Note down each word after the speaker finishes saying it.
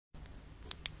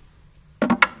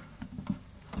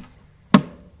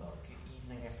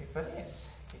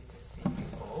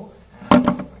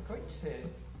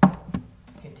to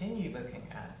continue looking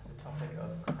at the topic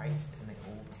of Christ in the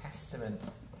Old Testament.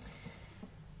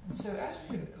 And so as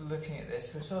we're looking at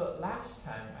this, we saw last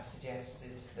time I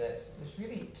suggested that there's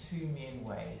really two main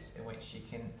ways in which you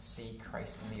can see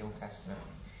Christ in the Old Testament.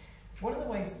 One of the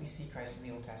ways that we see Christ in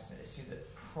the Old Testament is through the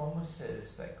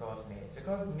promises that God made. So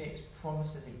God makes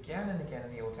promises again and again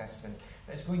in the Old Testament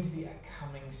that there's going to be a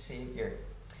coming Saviour.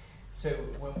 So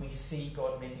when we see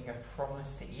God making a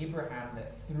promise to Abraham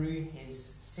that through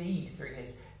his seed, through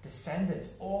his descendants,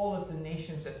 all of the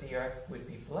nations of the earth would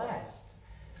be blessed,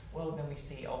 well, then we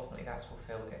see ultimately that's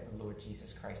fulfilled in the Lord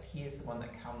Jesus Christ. He is the one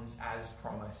that comes as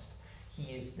promised.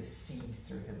 He is the seed.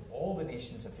 Through him all the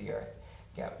nations of the earth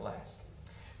get blessed.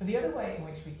 But the other way in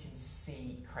which we can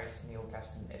see Christ in the Old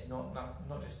Testament is not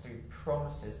just through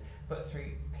promises, but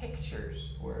through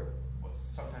pictures, or what's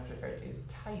sometimes referred to as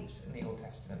types in the Old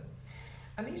Testament.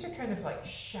 And these are kind of like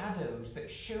shadows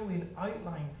that show in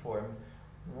outline form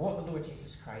what the Lord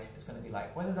Jesus Christ is going to be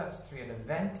like. Whether that's through an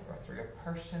event or through a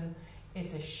person,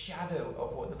 it's a shadow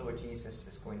of what the Lord Jesus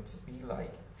is going to be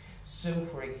like. So,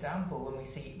 for example, when we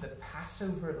see the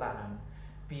Passover lamb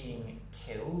being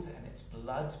killed and its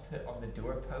blood put on the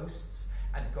doorposts,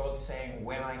 and God saying,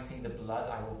 when I see the blood,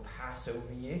 I will pass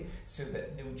over you, so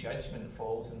that no judgment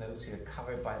falls on those who are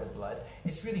covered by the blood.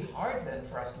 It's really hard then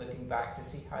for us looking back to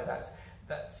see how that's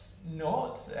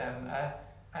not a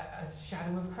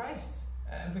shadow of Christ.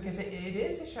 Because it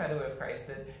is a shadow of Christ,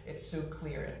 that it's so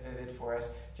clear and vivid for us,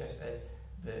 just as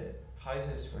the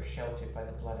houses were sheltered by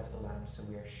the blood of the Lamb, so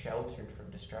we are sheltered from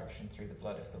destruction through the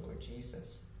blood of the Lord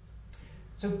Jesus.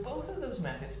 So both of those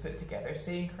methods put together,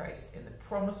 seeing Christ in the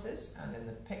promises and in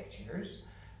the pictures,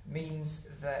 means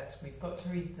that we've got to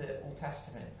read the Old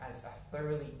Testament as a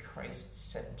thoroughly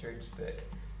Christ-centered book.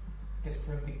 Because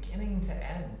from beginning to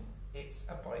end, it's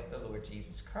about the Lord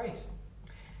Jesus Christ.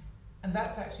 And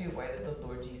that's actually a way that the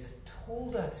Lord Jesus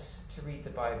told us to read the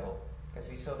Bible. Because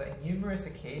we saw that on numerous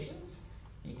occasions,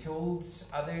 he told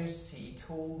others, he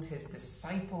told his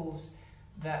disciples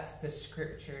that the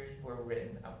scriptures were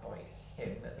written about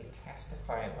him, that they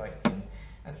testify about him.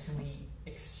 And so he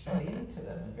explained to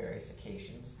them on various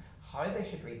occasions how they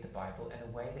should read the Bible in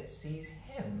a way that sees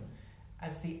him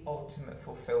as the ultimate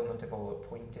fulfillment of all it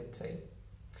pointed to.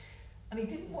 And he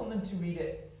didn't want them to read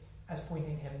it as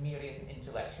pointing him merely as an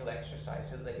intellectual exercise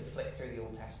so that they could flick through the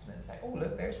Old Testament and say, oh,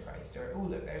 look, there's Christ, or oh,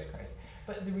 look, there's Christ.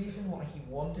 But the reason why he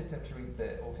wanted them to read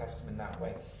the Old Testament that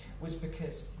way was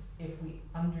because if we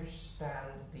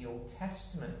understand the Old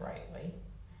Testament rightly,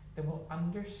 then we'll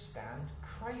understand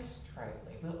Christ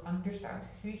rightly. We'll understand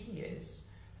who he is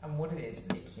and what it is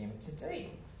that he came to do.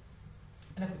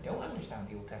 And if we don't understand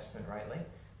the Old Testament rightly,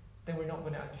 then we're not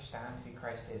going to understand who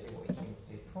Christ is or what he came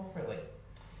to do properly.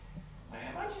 Now,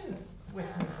 imagine with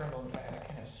me for a moment a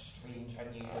kind of strange,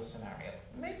 unusual scenario.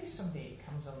 Maybe somebody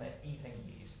comes on the evening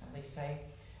news and they say,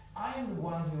 I am the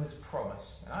one who was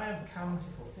promised, and I have come to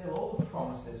fulfill all the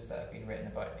promises that have been written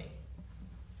about me.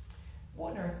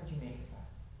 What on earth would you make of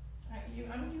that? You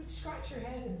would scratch your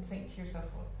head and think to yourself,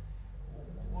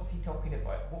 what's he talking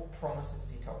about? What promises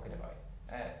is he talking about?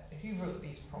 Who wrote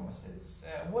these promises?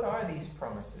 What are these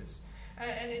promises?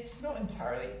 And it's not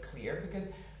entirely clear, because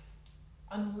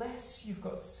unless you've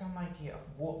got some idea of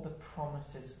what the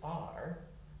promises are,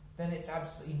 then it's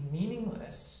absolutely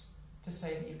meaningless to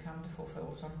say that you've come to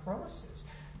fulfill some promises.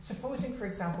 Supposing, for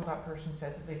example, that person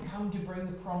says that they've come to bring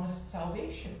the promised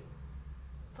salvation.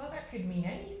 Well, that could mean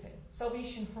anything.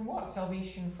 Salvation from what?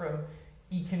 Salvation from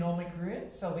economic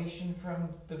ruin? Salvation from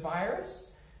the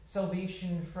virus?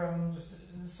 Salvation from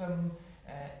some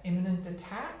imminent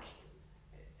attack?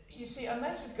 You see,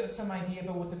 unless we've got some idea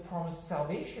about what the promised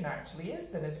salvation actually is,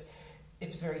 then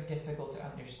it's very difficult to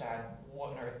understand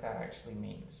what on earth that actually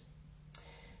means.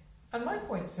 And my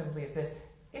point simply is this: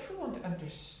 if we want to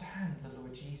understand the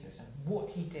Lord Jesus and what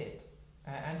he did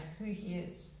and who he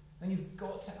is, then you've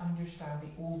got to understand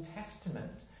the Old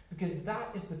Testament, because that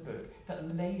is the book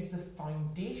that lays the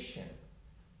foundation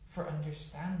for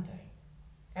understanding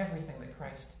everything that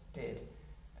Christ did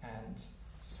and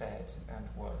said and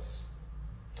was.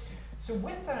 So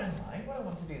with that in mind, what I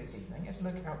want to do this evening is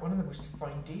look at one of the most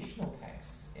foundational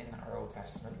texts in our Old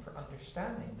Testament for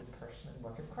understanding the person and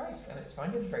work of Christ. And it's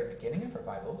found at the very beginning of our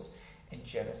Bibles in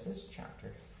Genesis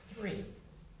chapter 3.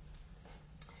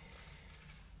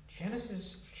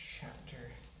 Genesis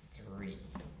chapter 3.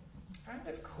 And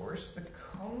of course, the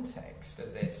context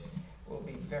of this will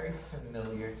be very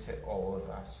familiar to all of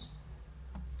us.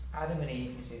 Adam and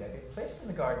Eve, you see, they've been placed in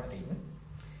the Garden of Eden.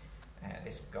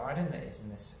 This garden that is in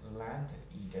this land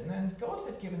of Eden, and God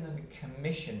had given them a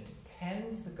commission to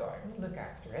tend the garden, look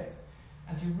after it,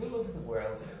 and to rule over the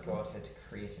world that God had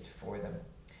created for them.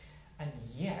 And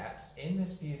yet, in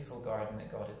this beautiful garden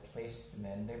that God had placed them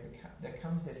in, there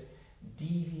comes this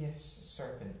devious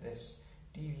serpent, this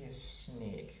devious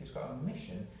snake, who's got a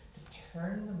mission to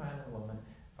turn the man and woman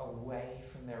away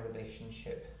from their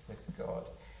relationship with God.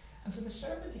 And so the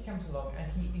serpent, he comes along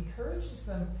and he encourages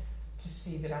them to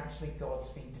see that actually God's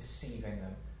been deceiving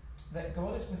them, that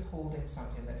God is withholding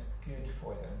something that's good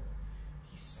for them.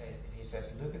 He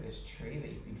says, look at this tree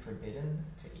that you've been forbidden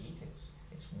to eat. It's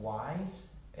wise.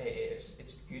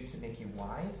 It's good to make you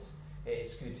wise.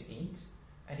 It's good to eat.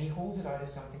 And he holds it out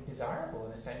as something desirable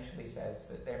and essentially says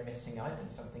that they're missing out on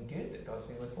something good that God's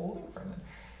been withholding from them.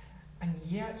 And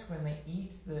yet, when they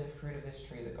eat the fruit of this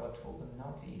tree that God told them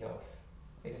not to eat of,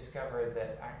 they discover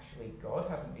that actually God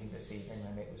hadn't been deceiving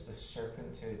them. It was the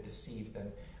serpent who had deceived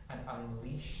them and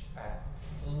unleashed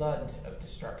a flood of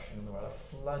destruction in the world,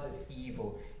 a flood of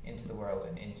evil into the world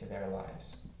and into their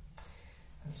lives.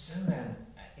 And so then,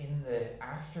 in the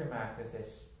aftermath of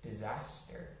this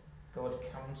disaster, God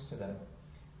comes to them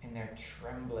in their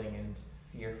trembling and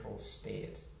fearful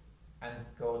state, and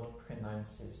God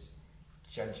pronounces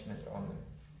judgment on them.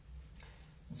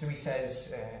 And so he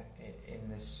says in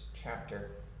this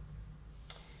chapter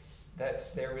that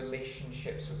their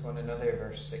relationships with one another,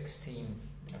 verse 16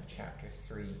 of chapter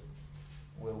 3,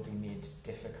 will be made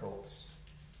difficult.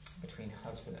 Between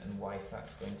husband and wife,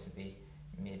 that's going to be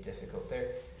made difficult.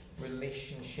 Their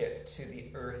relationship to the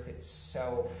earth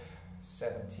itself,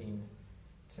 17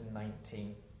 to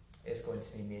 19, is going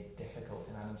to be made difficult,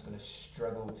 and Adam's going to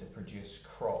struggle to produce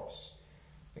crops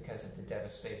because of the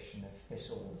devastation of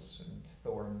thistles and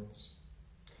thorns.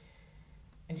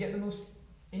 And yet the most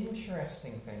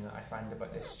interesting thing that I find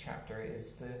about this chapter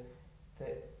is the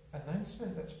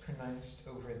announcement that's pronounced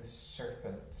over the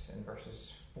serpent in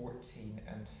verses 14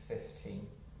 and 15.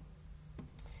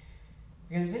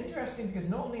 Because it's interesting, because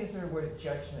not only is there a word of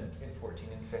judgment in 14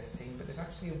 and 15, but there's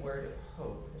actually a word of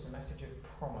hope. There's a message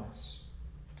of promise.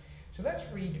 So let's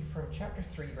read from chapter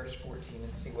 3, verse 14,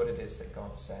 and see what it is that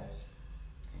God says.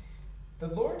 The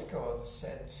Lord God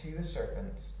said to the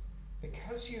serpent,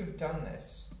 because you have done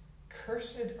this,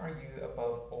 cursed are you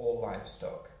above all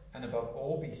livestock, and above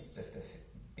all beasts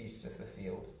of the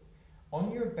field.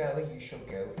 On your belly you shall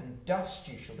go, and dust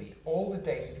you shall eat all the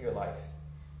days of your life.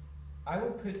 I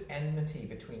will put enmity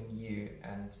between you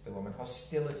and the woman,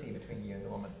 hostility between you and the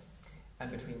woman,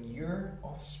 and between your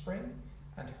offspring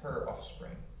and her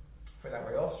offspring. For that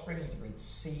word offspring, you can read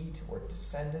seed or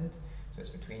descendant, so it's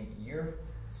between your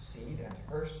seed and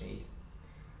her seed.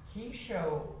 He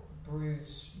shall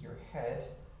bruise your head,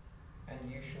 and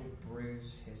you shall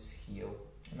bruise his heel.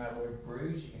 And that word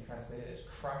bruise, you can translate it as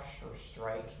crush or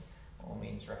strike. All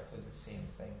means roughly the same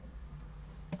thing.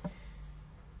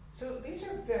 So these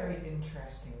are very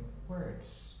interesting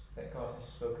words that God has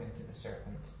spoken to the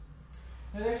serpent.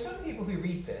 Now there are some people who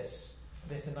read this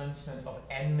announcement of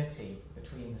enmity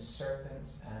between the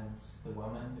serpent and the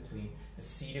woman, between the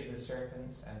seed of the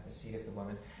serpent and the seed of the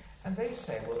woman, and they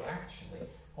say, well, actually,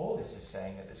 all this is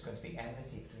saying that there's going to be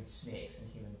enmity between snakes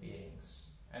and human beings.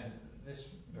 And this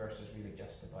verse is really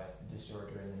just about the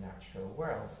disorder in the natural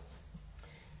world.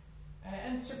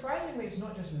 And surprisingly, it's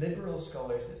not just liberal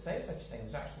scholars that say such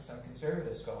things. There's actually some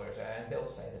conservative scholars, and they'll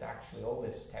say that actually all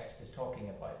this text is talking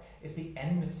about is the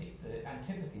enmity, the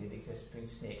antipathy that exists between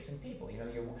snakes and people. You know,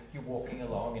 you're walking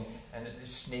along, and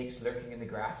there's snakes lurking in the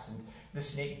grass, and the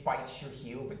snake bites your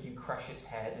heel, but you crush its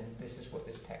head, and this is what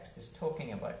this text is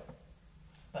talking about.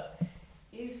 But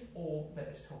is all that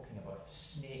it's talking about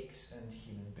snakes and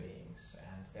human beings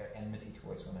and their enmity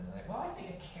towards one another? Well, I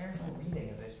think a careful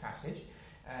reading of this passage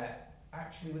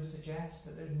actually would suggest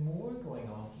that there's more going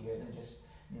on here than just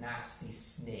nasty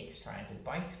snakes trying to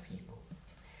bite people.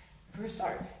 For a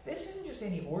start, this isn't just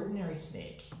any ordinary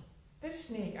snake. This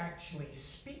snake actually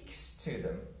speaks to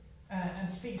them,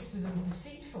 and speaks to them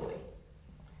deceitfully.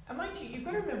 And mind you, you've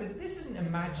got to remember that this isn't a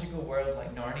magical world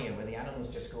like Narnia where the animals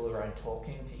just go around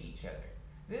talking to each other.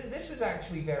 This was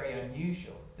actually very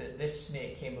unusual, that this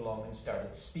snake came along and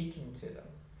started speaking to them.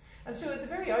 And so at the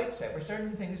very outset, we're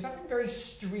starting to think there's something very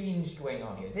strange going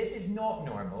on here. This is not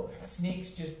normal.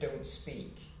 Snakes just don't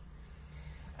speak.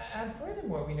 And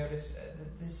furthermore, we notice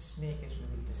that this snake is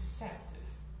really deceptive.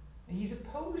 He's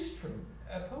opposed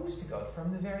to God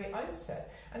from the very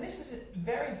outset. And this is a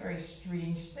very, very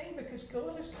strange thing, because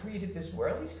God has created this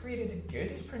world. He's created it good.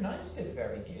 He's pronounced it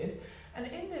very good. And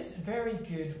in this very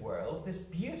good world, this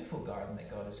beautiful garden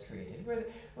that God has created,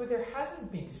 where there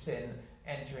hasn't been sin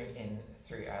entering in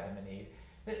through Adam and Eve,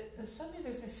 that suddenly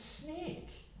there's this snake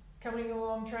coming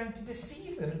along trying to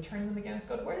deceive them and turn them against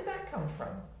God. Where did that come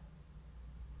from?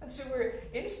 And so we're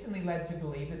instantly led to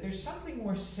believe that there's something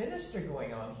more sinister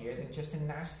going on here than just a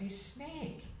nasty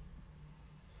snake.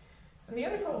 And the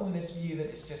other problem with this view that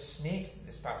it's just snakes that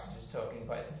this passage is talking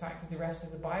about is the fact that the rest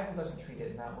of the Bible doesn't treat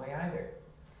it in that way either.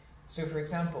 So, for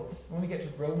example, when we get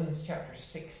to Romans chapter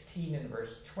 16 and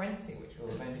verse 20, which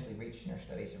we'll eventually reach in our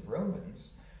studies of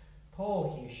Romans,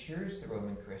 Paul, he assures the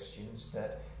Roman Christians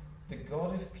that the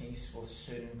God of peace will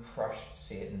soon crush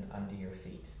Satan under your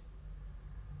feet.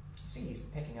 See, he's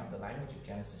picking up the language of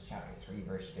Genesis chapter 3,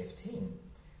 verse 15,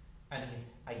 and he's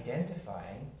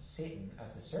identifying Satan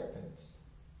as the serpent.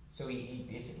 So he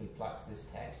basically plucks this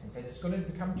text and says it's going to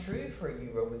become true for you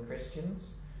Roman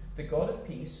Christians. The God of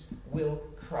peace will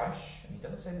crush, and he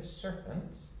doesn't say the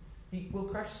serpent, he will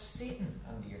crush Satan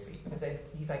under your feet, because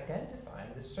he's identifying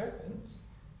the serpent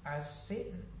as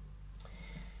Satan.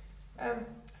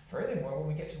 Furthermore, when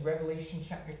we get to Revelation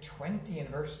chapter 20 and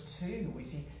verse 2, we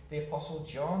see the Apostle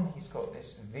John, he's got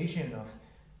this vision of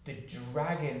the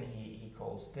dragon, he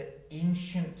calls, the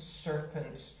ancient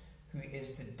serpent, who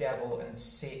is the devil and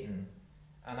Satan,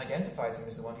 and identifies him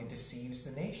as the one who deceives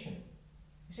the nation.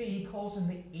 You see, he calls him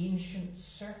the ancient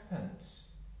serpent.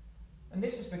 And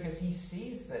this is because he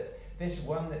sees that this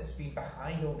one that's been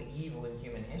behind all the evil in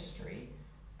human history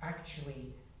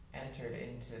actually entered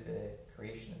into the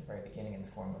creation at the very beginning in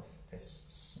the form of this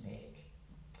snake.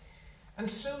 And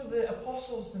so the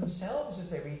apostles themselves, as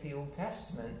they read the Old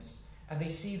Testament, and they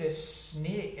see this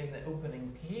snake in the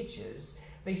opening pages,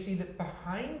 they see that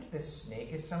behind this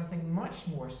snake is something much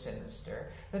more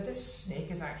sinister, that this snake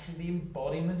is actually the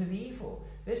embodiment of evil.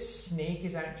 This snake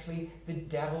is actually the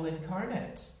devil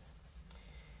incarnate.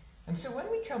 And so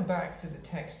when we come back to the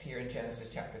text here in Genesis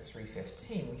chapter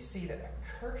 3:15, we see that a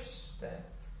curse then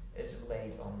is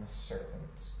laid on the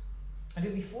serpent. And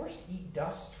he'll be forced to eat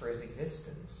dust for his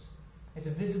existence. It's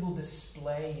a visible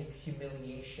display of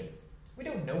humiliation. We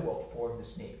don't know what form the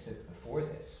snake took before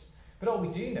this. But all we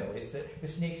do know is that the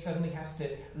snake suddenly has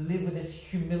to live with this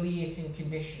humiliating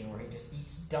condition where he just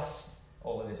eats dust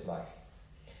all of his life.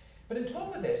 But on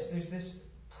top of this, there's this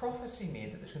prophecy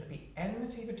made that there's going to be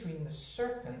enmity between the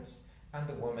serpent and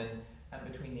the woman,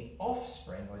 and between the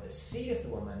offspring, or the seed of the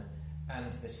woman,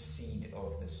 and the seed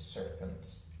of the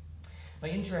serpent. Now,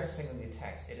 interestingly, the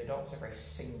text, it adopts a very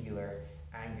singular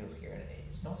angle here. And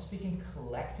it's not speaking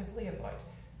collectively about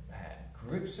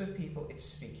groups of people, it's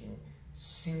speaking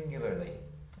singularly.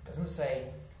 It doesn't say,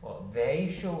 well, they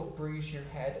shall bruise your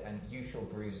head and you shall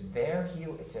bruise their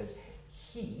heel. It says,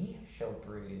 he shall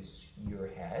bruise your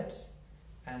head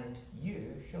and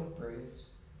you shall bruise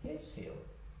his heel.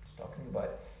 It's talking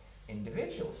about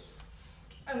individuals.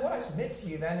 And what I submit to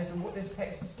you then is that what this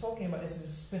text is talking about is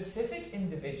a specific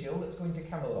individual that's going to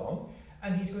come along,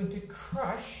 and he's going to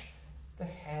crush the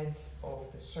head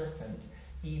of the serpent,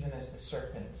 even as the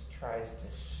serpent tries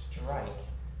to strike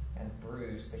and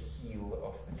bruise the heel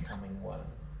of the coming one.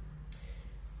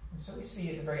 And so we see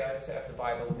at the very outset of the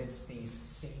Bible, amidst these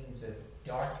scenes of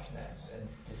darkness and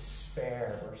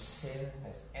despair, where sin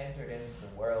has entered into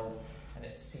the world and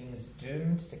it seems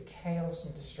doomed to chaos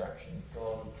and destruction,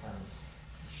 God comes,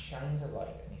 he shines a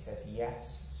light, and he says,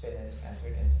 yes, sin has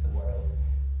entered into the world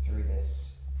through this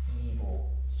evil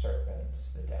serpent,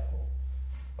 the devil.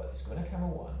 But there's going to come a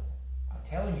one. I'm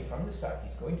telling you from the start,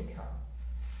 he's going to come,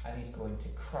 and he's going to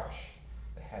crush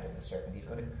the head of the serpent. He's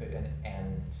going to put an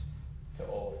end to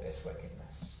all of this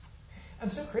wickedness.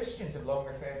 And so Christians have long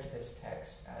referred to this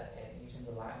text using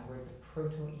the Latin word, the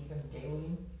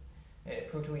proto-evangelium.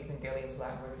 Proto-evangelium is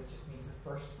Latin word, which just means the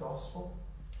first gospel.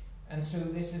 And so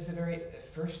this is the very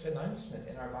first announcement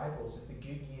in our Bibles of the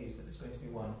good news that there's going to be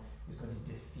one who's going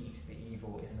to defeat the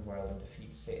evil in the world and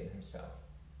defeat Satan himself.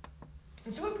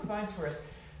 And so it provides for us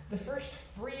the first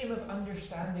frame of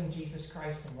understanding Jesus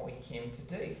Christ and what he came to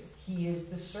do. He is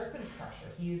the serpent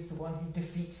crusher. He is the one who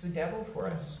defeats the devil for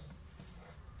us.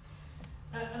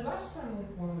 And last time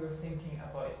when we were thinking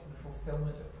about the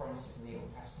fulfillment of promises in the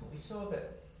Old Testament, we saw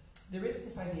that there is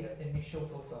this idea of initial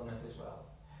fulfillment as well.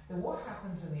 That what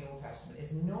happens in the Old Testament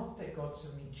is not that God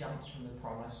suddenly jumps from the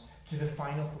promise to the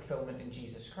final fulfillment in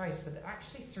Jesus Christ, but that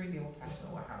actually through the Old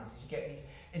Testament what happens is you get these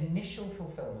initial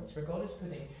fulfillments where God is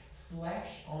putting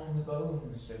flesh on the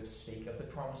bones, so to speak, of the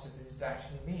promises that he's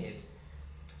actually made.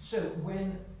 So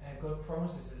when God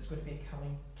promises that there's going to be a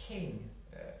coming king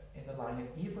in the line of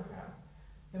Abraham,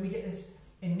 then we get this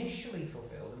initially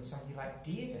fulfilled in somebody like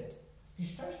David, who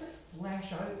starts to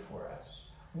flesh out for us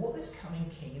what this coming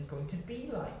king is going to be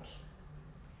like.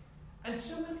 And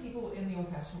so when people in the Old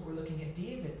Testament were looking at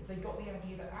David, they got the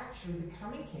idea that actually the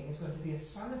coming king is going to be a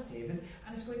son of David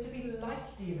and is going to be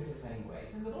like David in many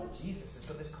ways. And the Lord Jesus has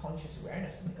got this conscious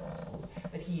awareness in the Gospels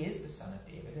that he is the son of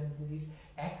David and that he's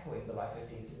echoing the life of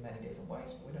David in many different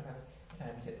ways. But we don't have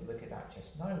time to look at that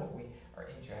just now. What we are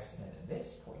interested in at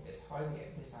this point is how we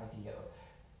get this idea of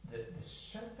the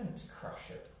serpent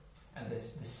crusher and the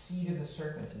seed of the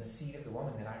serpent and the seed of the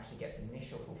woman that actually gets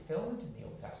initial fulfillment in the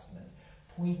Old Testament,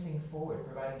 pointing forward,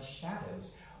 providing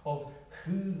shadows of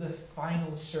who the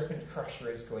final serpent crusher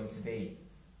is going to be.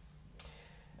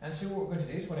 And so what we're going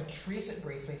to do is we're going to trace it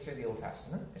briefly through the Old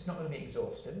Testament. It's not going to be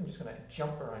exhaustive. I'm just going to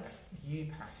jump around a few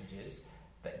passages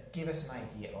that give us an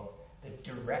idea of the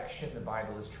direction the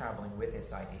Bible is travelling with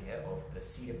this idea of the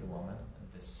seed of the woman and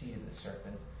the seed of the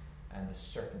serpent and the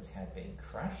serpent's head being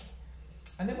crushed.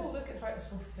 And then we'll look at how it's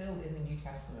fulfilled in the New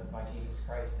Testament by Jesus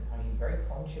Christ and how he very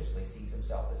consciously sees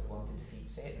himself as the one to defeat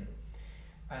Satan.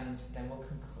 And then we'll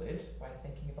conclude by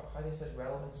thinking about how this has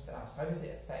relevance to us. How does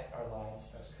it affect our lives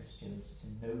as Christians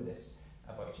to know this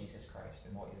about Jesus Christ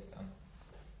and what he has done?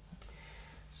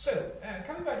 So,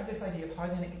 coming back to this idea of how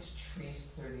then it gets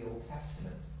traced through the Old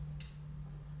Testament,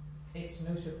 it's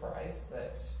no surprise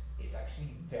that it's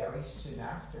actually very soon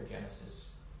after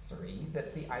Genesis 3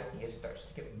 that the idea starts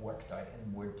to get worked out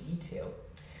in more detail.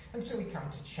 And so we come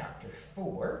to chapter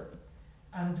 4,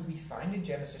 and we find in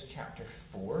Genesis chapter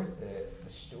 4 the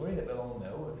story that we'll all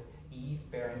know of Eve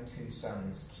bearing two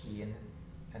sons, Cain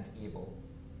and Abel.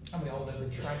 And we all know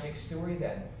the tragic story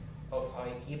then of how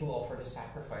Abel offered a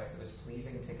sacrifice that was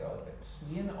pleasing to God, but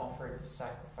Cain offered a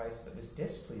sacrifice that was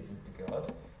displeasing to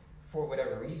God for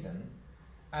whatever reason.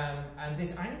 And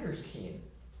this angers Cain.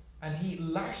 And he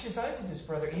lashes out at his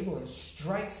brother Abel and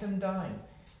strikes him down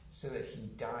so that he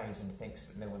dies and thinks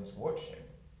that no one's watching.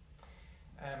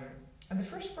 And the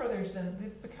first brothers then,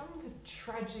 they become the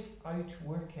tragic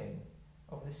outworking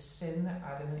of the sin that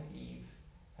Adam and Eve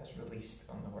has released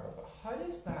on the world. But how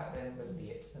does that then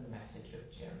relate to the message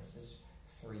of Genesis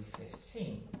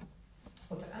 3:15?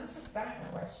 Well, to answer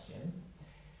that question,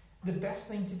 the best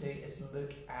thing to do is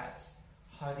look at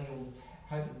how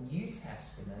the New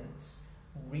Testament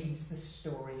reads the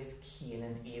story of Cain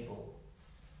and Abel.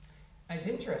 And it's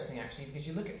interesting actually because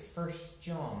you look at 1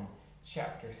 John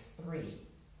chapter 3.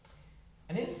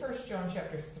 And in 1 John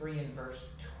chapter 3 and verse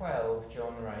 12,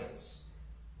 John writes,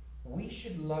 "We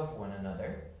should love one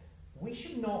another. We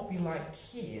should not be like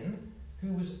Cain,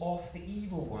 who was of the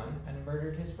evil one and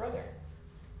murdered his brother."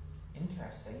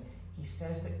 Interesting. He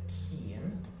says that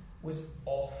Cain was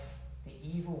of the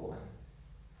evil one.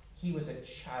 He was a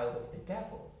child of the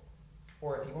devil.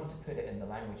 Or if you want to put it in the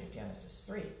language of Genesis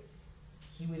 3,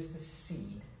 he was the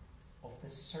seed of the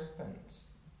serpent.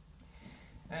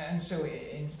 And so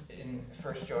in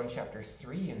 1 John chapter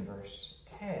 3 and verse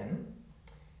 10,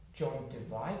 John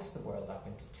divides the world up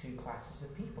into two classes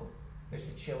of people. There's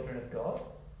the children of God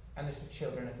and there's the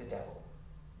children of the devil.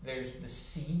 There's the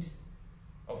seed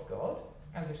of God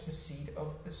and there's the seed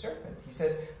of the serpent. He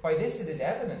says, "By this it is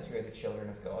evident who are the children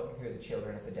of God and who are the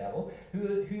children of the devil.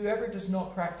 Whoever does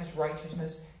not practice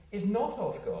righteousness is not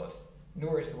of God,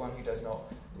 nor is the one who does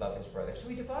not love his brother." So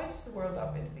he divides the world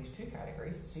up into these two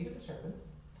categories, the seed of the serpent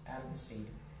and the seed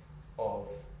of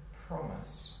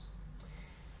promise.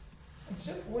 And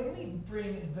so when we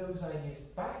bring those ideas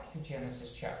back to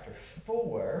Genesis chapter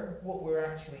 4, what we're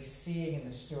actually seeing in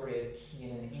the story of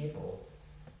Cain and Abel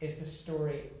is the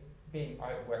story being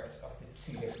outworked of the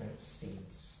two different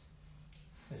seeds.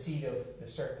 The seed of the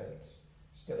serpent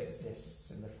still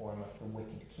exists in the form of the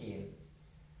wicked Cain,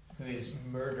 who is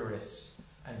murderous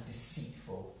and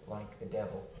deceitful like the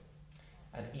devil.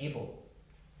 And Abel,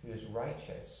 who is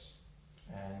righteous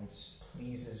and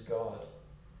pleases God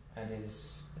and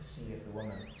is the seed of the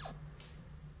woman.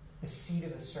 The seed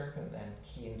of the serpent then,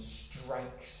 Cain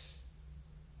strikes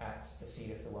at the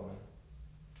seed of the woman,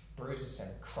 bruises him,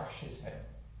 crushes him,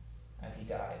 and he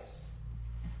dies.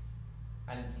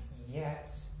 And yet,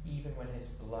 even when his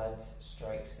blood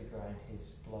strikes the ground, his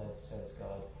blood, says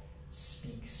God,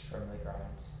 speaks from the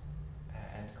ground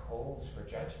and calls for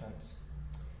judgment.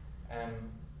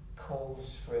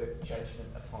 Calls for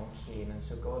judgment upon Cain. And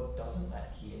so God doesn't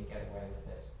let Cain get away with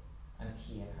it. And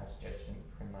Cain has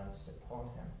judgment pronounced upon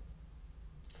him.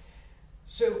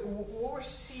 So what we're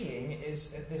seeing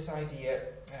is this idea,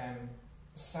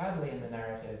 sadly in the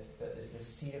narrative, that there's the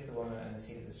seed of the woman and the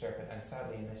seed of the serpent, and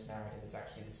sadly in this narrative it's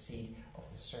actually the seed of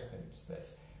the serpent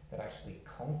that actually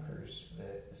conquers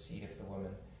the seed of the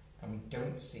woman, and we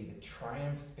don't see the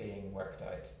triumph being worked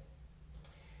out.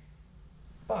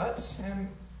 But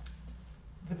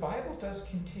the Bible does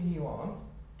continue on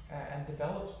and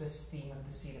develops this theme of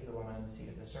the seed of the woman and the seed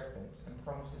of the serpent, and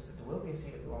promises that there will be a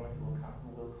seed of the woman who will come,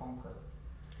 who will conquer.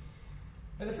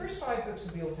 Now, the first 5 books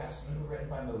of the Old Testament were written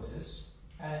by Moses,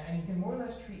 and you can more or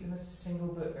less treat them as a single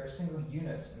book. They're a single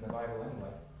unit in the Bible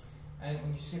anyway. And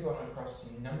when you skip on across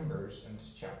to Numbers and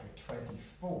chapter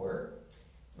 24,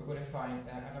 we're going to find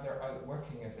another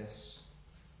outworking of this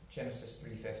Genesis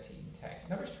 3:15 text.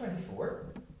 Numbers 24.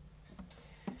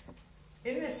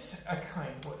 In this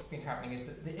account, what's been happening is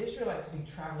that the Israelites have been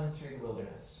travelling through the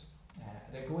wilderness.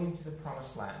 They're going to the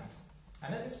promised land.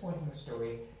 And at this point in the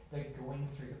story, they're going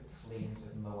through the plains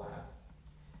of Moab.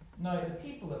 Now, the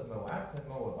people of Moab, the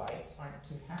Moabites, aren't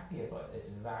too happy about this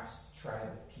vast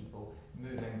tribe of people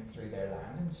moving through their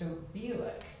land. And so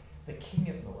Balak, the king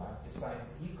of Moab, decides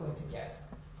that he's going to get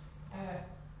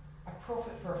a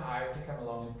prophet for hire to come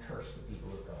along and curse the people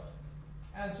of God.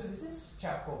 And so there's this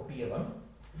chap called Balaam.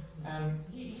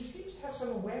 He seems to have some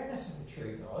awareness of the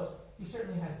true God. He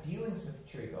certainly has dealings with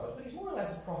the true God, but he's more or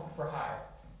less a prophet for hire.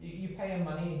 You pay him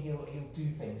money and he'll do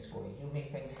things for you. He'll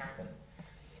make things happen.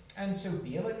 And so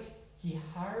Balak, he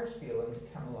hires Balaam to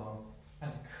come along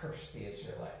and curse the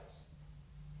Israelites.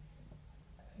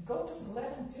 God doesn't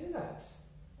let him do that.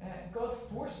 God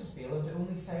forces Balaam to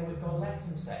only say what God lets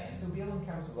him say. And so Balaam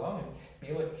comes along and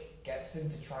Balak gets him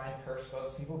to try and curse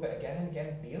God's people, but again and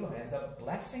again Balaam ends up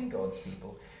blessing God's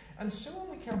people. And so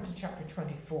when we come to chapter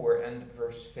 24 and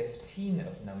verse 15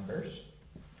 of Numbers,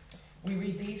 we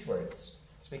read these words,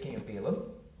 speaking of Balaam.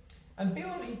 And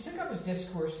Balaam, he took up his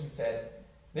discourse and said,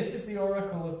 "This is the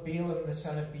oracle of Balaam the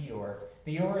son of Beor,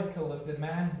 the oracle of the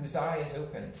man whose eye is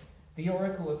opened, the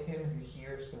oracle of him who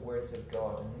hears the words of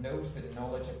God and knows the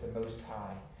knowledge of the Most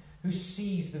High, who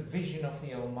sees the vision of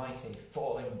the Almighty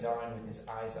falling down with his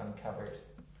eyes uncovered.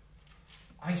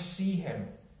 I see him,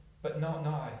 but not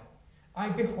nigh. I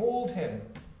behold him,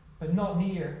 but not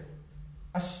near.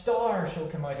 A star shall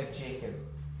come out of Jacob,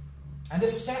 and a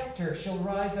scepter shall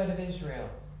rise out of Israel,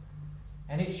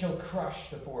 and it shall crush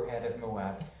the forehead of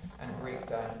Moab and break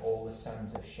down all the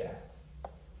sons of Sheth."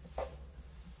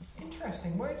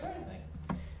 Interesting words, aren't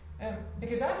they?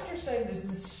 Because after saying there's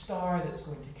this star that's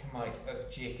going to come out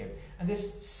of Jacob, and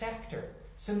this scepter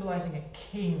symbolizing a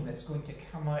king that's going to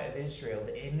come out of Israel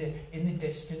in the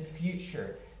distant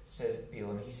future, says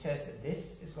Balaam, he says that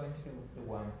this is going to be the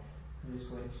one who is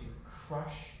going to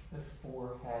crush the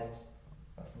forehead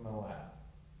of Moab.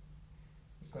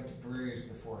 He's going to bruise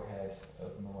the forehead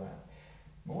of Moab.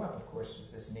 Moab, of course,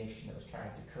 was this nation that was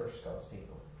trying to curse God's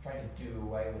people, trying to do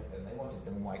away with them. They wanted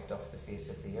them wiped off the face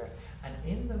of the earth. And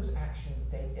in those actions,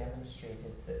 they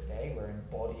demonstrated that they were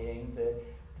embodying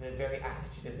the very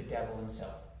attitude of the devil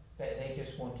himself. They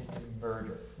just wanted to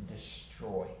murder and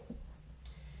destroy.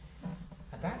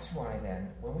 And that's why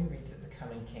then, when we read that the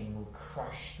coming king will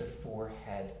crush the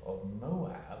forehead of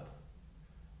Moab,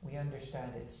 we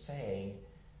understand it saying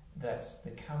that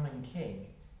the coming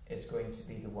king is going to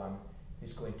be the one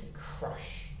who's going to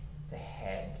crush the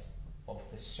head of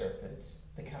the serpent.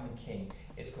 The coming king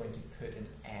is going to put an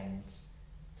end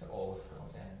to all of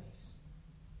God's enemies.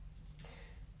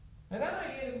 Now that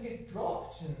idea doesn't get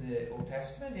dropped in the Old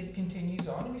Testament. It continues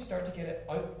on and we start to get it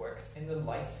outworked in the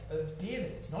life of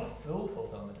David. It's not a full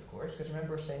fulfillment, of course, because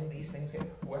remember we're saying these things get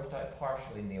worked out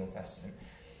partially in the Old Testament.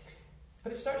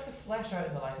 But it starts to flesh out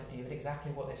in the life of David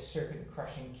exactly what this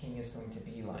serpent-crushing king is going to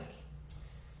be like.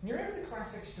 And you remember the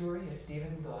classic story of David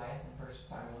and Goliath in 1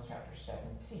 Samuel chapter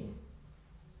 17?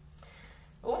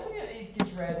 Well, often it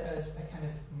gets read as a kind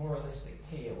of moralistic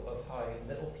tale of how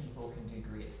little people can do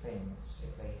great things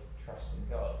if they trust in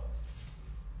God.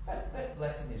 That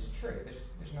lesson is true.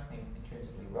 There's nothing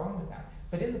intrinsically wrong with that.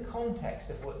 But in the context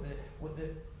of what the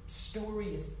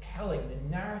story is telling,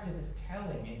 the narrative is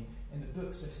telling in the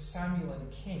books of Samuel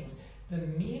and Kings, the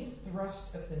main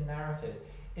thrust of the narrative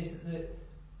is that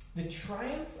the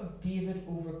triumph of David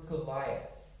over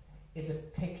Goliath is a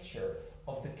picture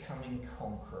of the coming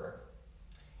conqueror.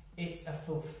 It's a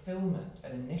fulfillment,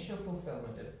 an initial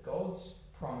fulfillment of God's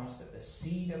promise that the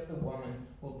seed of the woman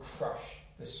will crush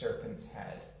the serpent's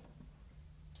head.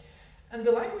 And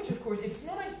the language, of course, it's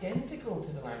not identical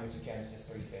to the language of Genesis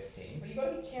 3:15, but you've got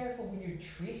to be careful when you're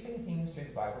tracing themes through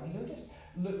the Bible. You don't just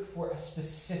look for a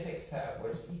specific set of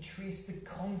words, but you trace the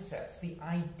concepts, the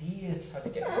ideas how to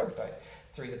get worked out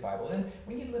through the Bible. And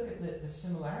when you look at the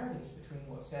similarities between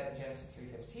what's said in Genesis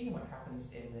 3:15 and what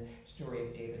happens in the story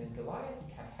of David and Goliath,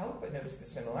 you can't help but notice the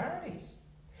similarities.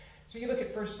 So you look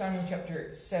at 1 Samuel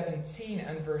chapter 17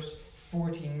 and verse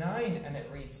 49, and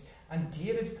it reads, "And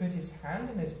David put his hand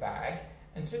in his bag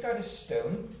and took out a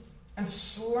stone and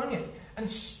slung it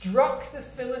and struck the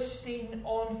Philistine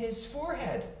on his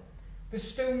forehead. The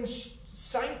stone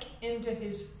sank into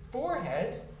his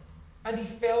forehead, and he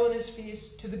fell on his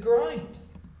face to the ground.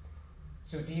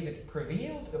 So David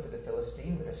prevailed over the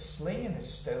Philistine with a sling and a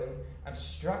stone, and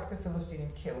struck the Philistine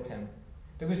and killed him.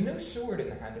 There was no sword in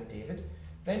the hand of David.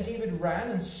 Then David ran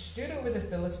and stood over the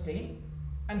Philistine,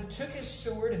 and took his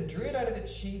sword and drew it out of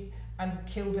its sheath, and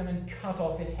killed him and cut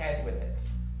off his head with it.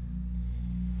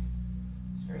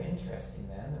 It's very interesting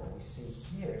then that what we see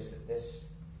here is that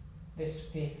this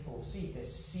faithful seed,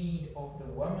 this seed of the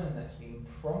woman that's been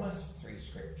promised through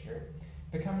Scripture,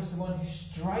 becomes the one who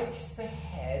strikes the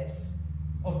head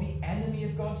of the enemy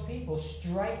of God's people,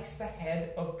 strikes the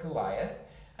head of Goliath,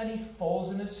 and he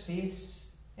falls on his face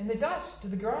in the dust to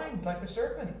the ground like the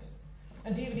serpent.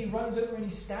 And David, he runs over and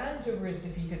he stands over his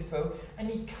defeated foe, and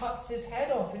he cuts his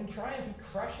head off in triumph. He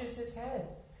crushes his head.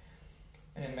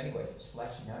 And in many ways it's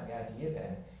fleshing out the idea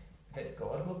then that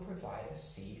God will provide a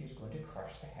seed who's going to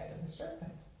crush the head of the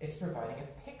serpent. It's providing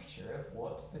a picture of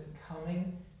what the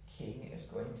coming king is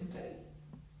going to do.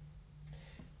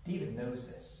 David knows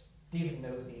this. David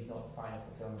knows that he's not the final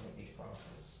fulfillment of these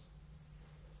promises.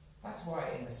 That's why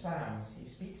in the Psalms he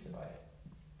speaks about it.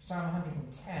 Psalm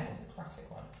 110 is the classic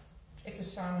one. It's a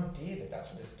Psalm of David,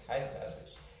 that's what it's titled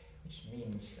as, which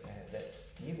means that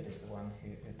David is the one who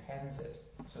pens it.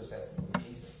 So says the Lord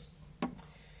Jesus.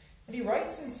 And he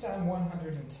writes in Psalm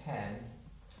 110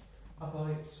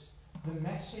 about the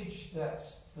message that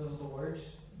the Lord,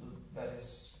 that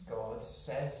is God,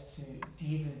 says to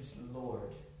David's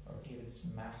Lord, or David's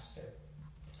master.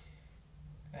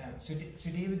 So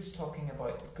David's talking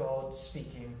about God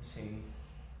speaking to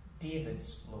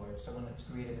David's Lord, someone that's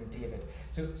greater than David.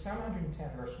 So Psalm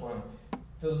 110 verse 1,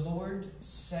 the Lord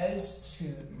says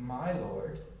to my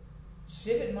Lord,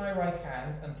 sit at my right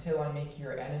hand until I make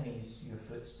your enemies your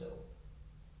footstool.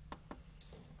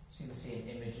 See the same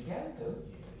image again, don't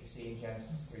you? You see in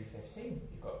Genesis 3:15.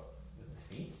 You've got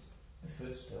the feet, the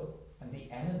footstool, and the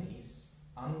enemies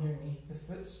underneath the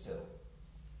footstool.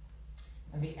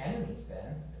 And the enemies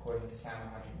then, according to Psalm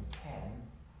 110,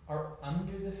 are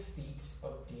under the feet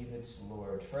of David's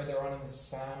Lord. Further on in the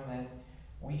psalm then,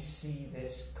 we see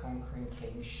this conquering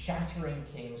king, shattering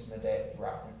kings in the day of his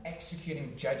wrath and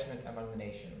executing judgment among the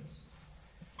nations.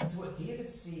 And so what David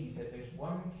sees, that there's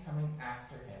one coming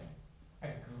after him, a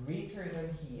greater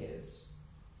than he is,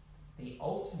 the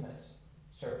ultimate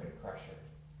serpent crusher,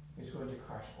 who's going to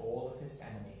crush all of his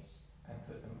enemies and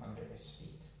put them under his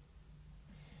feet.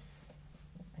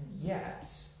 And yet,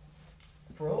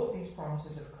 for all of these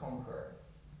promises of conqueror,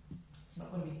 it's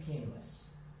not going to be painless.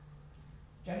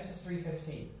 Genesis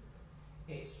 3:15,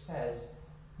 it says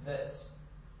that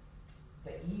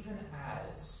even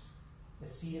as the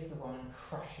seed of the woman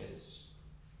crushes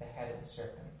the head of the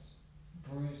serpent,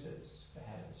 bruises the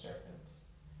head of the serpent,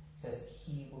 it says that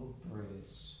he will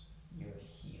bruise your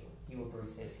heel. He will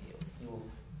bruise his heel. He will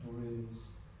bruise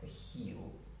the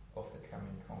heel of the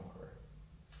coming conqueror.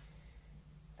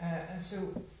 And so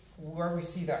where we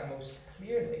see that most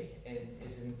clearly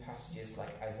is in passages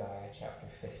like Isaiah chapter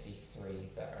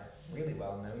 53 that are really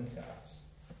well known to us.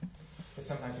 But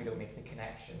sometimes we don't make the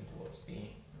connection to what's been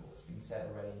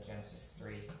said already in Genesis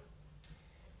 3.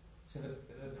 So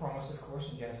the promise, of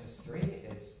course, in Genesis 3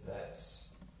 is that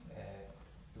there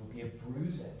will be a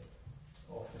bruising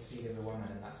of the seed of the woman,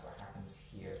 and that's what happens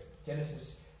here.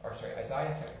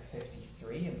 Isaiah chapter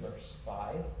 53 and verse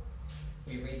 5,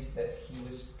 we read that he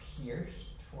was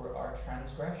pierced for our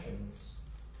transgressions,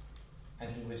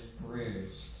 and he was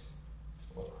bruised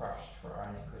or crushed for our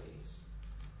iniquities.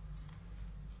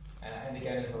 And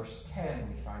again in verse 10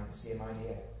 we find the same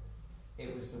idea.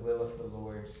 It was the will of the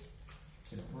Lord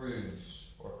to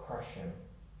bruise or crush him,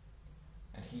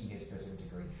 and he has put him to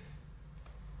grief.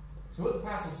 So what the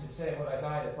passage is saying, what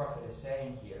Isaiah the prophet is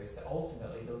saying here, is that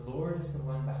ultimately the Lord is the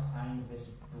one behind this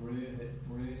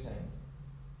bruising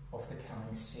of the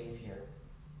coming Saviour.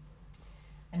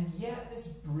 And yet this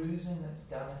bruising that's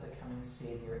done of the coming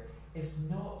Saviour is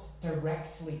not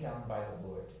directly done by the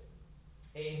Lord.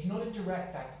 It's not a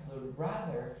direct act of the Lord.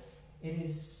 Rather, it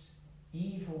is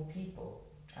evil people,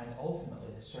 and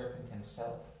ultimately the serpent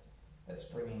himself, that's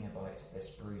bringing about this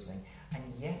bruising. And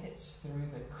yet it's through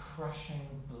the crushing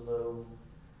blow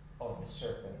of the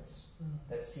serpent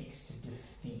that seeks to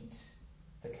defeat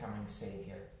the coming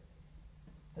Saviour,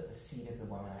 that the seed of the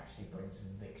woman actually brings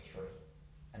victory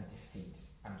and defeat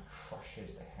and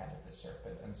crushes the head of the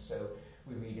serpent. And so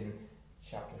we read in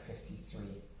chapter 53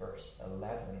 verse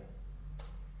 11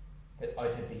 that out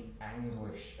of the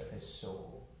anguish of his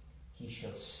soul he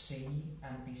shall see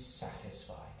and be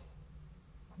satisfied.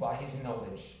 By his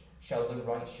knowledge shall the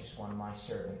righteous one, my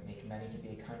servant, make many to be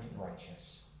accounted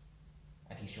righteous,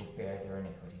 and he shall bear their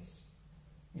iniquities.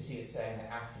 You You see, it's saying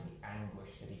that after the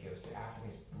anguish that he goes through, after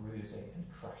his bruising and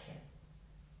crushing,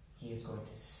 he is going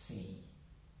to see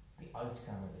the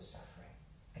outcome of his suffering,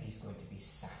 and he's going to be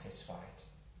satisfied.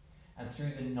 And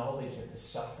through the knowledge of the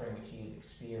suffering which he has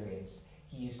experienced,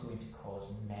 he is going to cause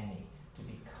many to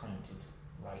be counted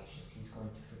righteous. He's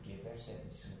going to forgive their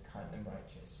sins and count them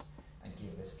righteous and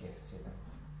give this gift to them.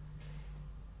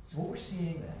 So what we're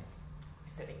seeing then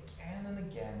is that again and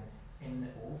again in the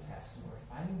Old Testament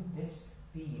we're finding this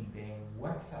theme being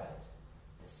worked out.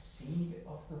 The seed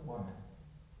of the woman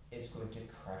is going to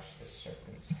crush the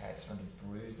serpent's head. It's going to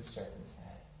bruise the serpent's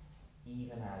head,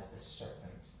 even as the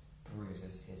serpent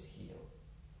bruises his heel.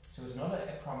 So it's not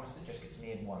a promise that just gets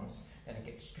made once, then it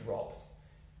gets dropped,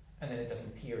 and then it doesn't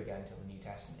appear again until the New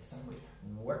Testament. It's something which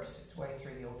works its way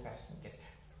through the Old Testament, gets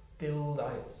filled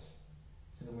out.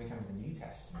 So that when we come to the New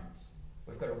Testament,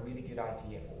 we've got a really good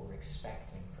idea of what we're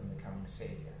expecting from the coming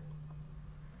Saviour.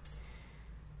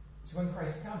 So when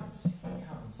Christ comes, he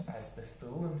comes as the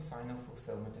full and final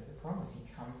fulfillment of the promise.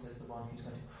 He comes as the one who's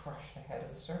going to crush the head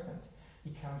of the serpent.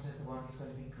 He comes as the one who's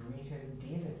going to be greater than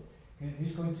David,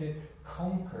 who's going to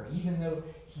conquer, even though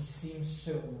he seems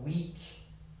so weak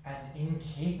and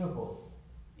incapable,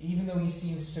 even though he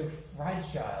seems so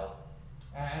fragile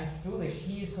and foolish.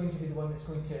 He is going to be the one that's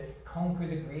going to conquer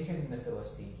the greater than the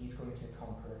Philistine. He's going to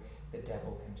conquer the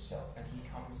devil himself, and he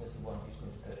comes as the one who's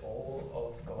going to put all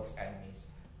of God's enemies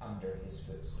under his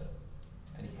footstool.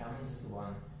 And he comes as the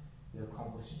one who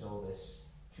accomplishes all this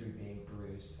through being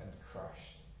bruised and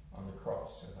crushed on the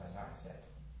cross, as Isaiah said.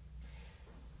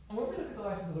 And when we look at the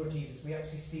life of the Lord Jesus, we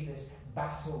actually see this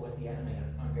battle with the enemy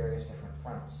on various different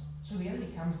fronts. So the enemy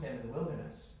comes to him in the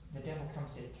wilderness. The devil comes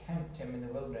to tempt him in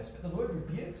the wilderness, but the Lord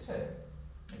rebukes him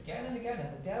again and again,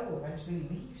 and the devil eventually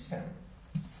leaves him.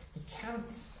 He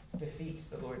can't defeat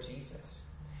the Lord Jesus.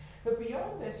 But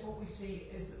beyond this, what we see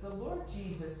is that the Lord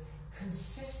Jesus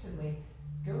consistently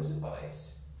goes about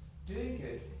doing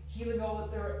good, healing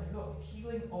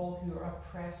all who are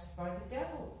oppressed by the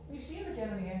devil. You see him again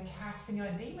and again casting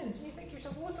out demons, and you think to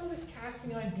yourself, what's all this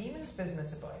casting out demons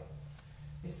business about?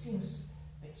 It seems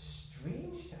a bit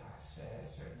strange to us,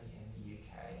 certainly in the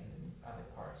UK and in other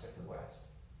parts of the West.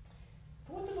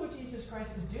 But what the Lord Jesus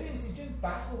Christ is doing is he's doing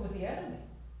battle with the enemy.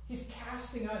 He's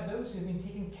casting out those who have been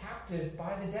taken captive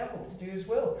by the devil to do his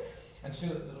will. And so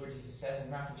the Lord Jesus says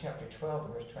in Matthew chapter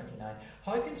 12, verse 29,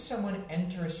 how can someone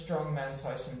enter a strong man's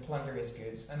house and plunder his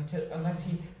goods unless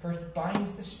he first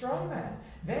binds the strong man?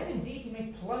 Then indeed he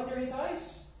may plunder his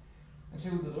house. And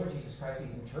so the Lord Jesus Christ,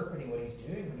 he's interpreting what he's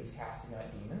doing when he's casting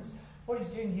out demons. What he's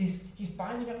doing, he's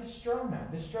binding up the strong man.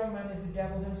 The strong man is the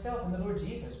devil himself. And the Lord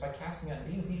Jesus, by casting out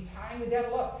demons, he's tying the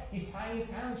devil up. He's tying his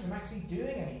hands from actually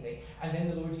doing anything. And then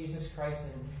the Lord Jesus Christ,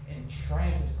 in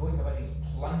triumph, is going about, he's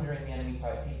plundering the enemy's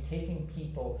house. He's taking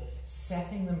people,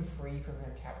 setting them free from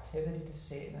their captivity to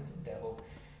Satan and to the devil,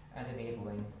 and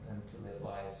enabling them to live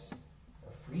lives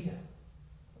of freedom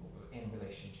in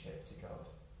relationship to God.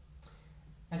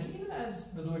 And even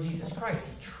as the Lord Jesus Christ,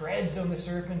 he treads on the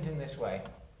serpent in this way,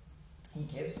 he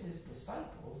gives his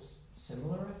disciples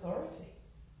similar authority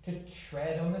to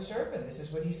tread on the serpent. This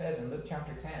is what he says in Luke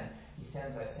chapter 10. He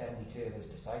sends out 72 of his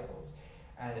disciples,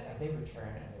 and they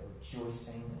return and they're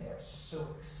rejoicing. They are so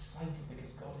excited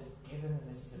because God has given them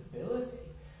this ability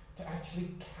to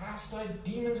actually cast out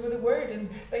demons with a word. And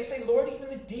they say, Lord, even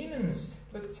the demons,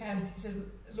 Luke 10, he says,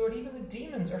 Lord, even the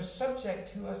demons are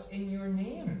subject to us in your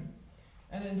name.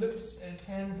 And in Luke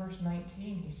 10 verse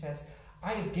 19 he says,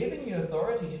 I have given you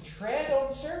authority to tread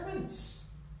on serpents.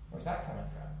 Where's that coming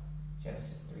from?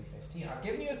 Genesis 3:15. I've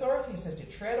given you authority, he says, to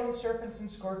tread on serpents and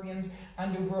scorpions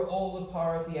and over all the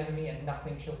power of the enemy, and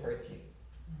nothing shall hurt you.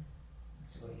 And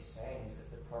so what he's saying is that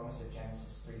the promise of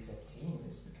Genesis 3:15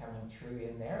 is becoming true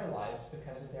in their lives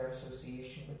because of their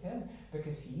association with him,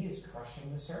 because he is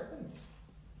crushing the serpent.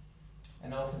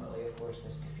 And ultimately, of course,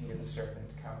 this defeat of the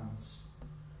serpent comes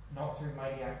not through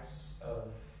mighty acts of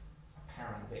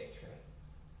apparent victory,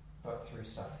 but through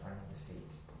suffering and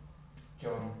defeat.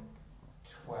 John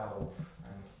 12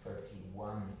 and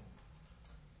 31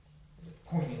 is a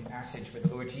poignant passage where the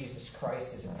Lord Jesus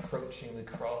Christ is approaching the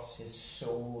cross. His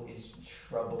soul is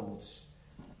troubled.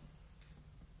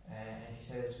 And he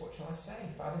says, what shall I say?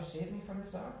 Father, save me from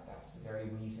this hour. That's the very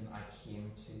reason I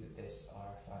came to this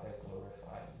hour. Father,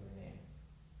 glorify your name.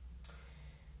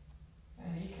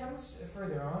 And he comes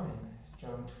further on in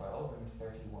John 12 and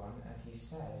 31, and he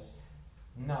says,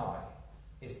 now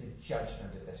is the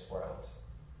judgment of this world.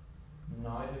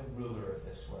 Now the ruler of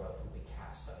this world will be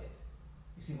cast out.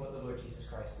 You see, what the Lord Jesus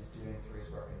Christ is doing through his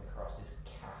work on the cross is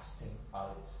casting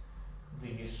out the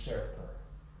usurper,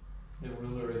 the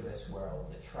ruler of this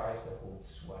world that tries to hold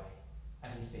sway.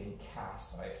 and he's being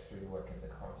cast out through the work of the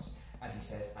cross. And he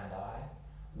says, and I,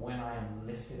 when I am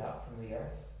lifted up from the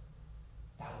earth,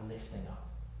 that lifting up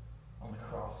on the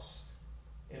cross,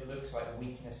 it looks like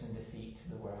weakness and defeat to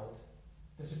the world.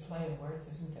 There's a play in words,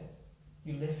 isn't it?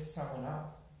 You lift someone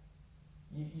up.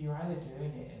 You're either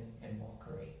doing it in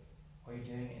mockery or you're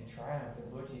doing it in triumph. With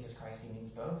the Lord Jesus Christ, he means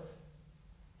both.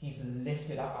 He's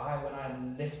lifted up. I, when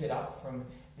I'm lifted up from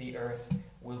the earth,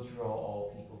 will draw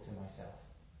all people to myself.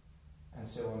 And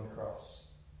so on the cross,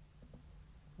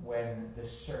 when the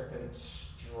serpent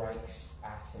strikes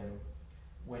at him,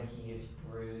 when he is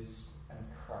bruised and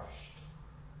crushed,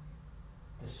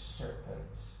 the serpent,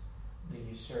 the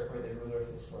usurper, the ruler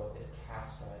of this world, is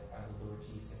cast out, and the Lord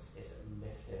Jesus is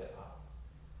lifted up,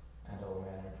 and all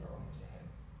men are drawn to him.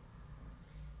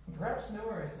 And perhaps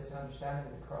nowhere is this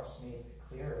understanding of the cross made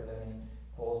clearer than in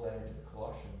Paul's letter to the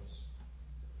Colossians.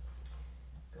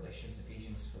 Galatians,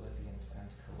 Ephesians, Philippians, and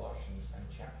Colossians, and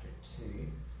chapter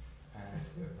 2, and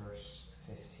verse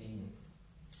 15.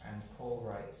 And Paul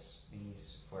writes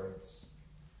these words: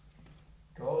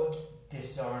 God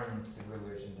disarmed the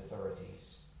rulers and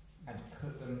authorities and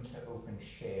put them to open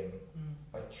shame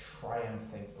by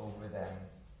triumphing over them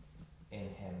in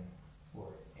him, or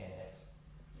in it.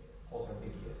 Paul's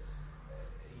ambiguous.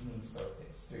 He means both.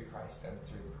 It's through Christ and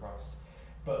through the cross.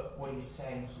 But what he's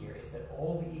saying here is that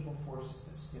all the evil forces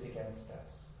that stood against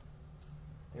us,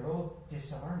 they're all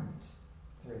disarmed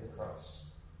through the cross.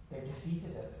 They're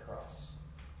defeated at the cross.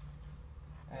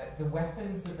 The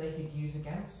weapons that they could use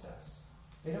against us,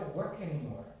 they don't work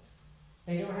anymore.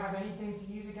 They don't have anything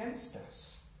to use against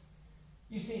us.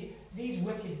 You see, these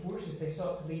wicked forces, they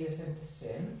sought to lead us into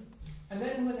sin. And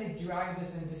then when they dragged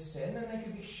us into sin, then they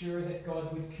could be sure that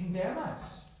God would condemn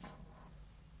us.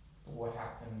 But what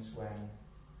happens when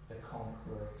the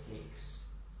conqueror takes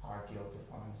our guilt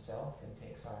upon himself and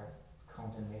takes our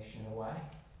condemnation away,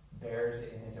 bears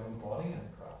it in his own body on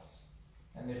the cross?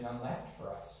 And there's none left for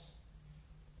us.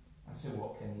 And so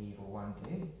what can the evil one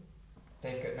do?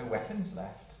 They've got no weapons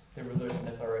left. The rulers and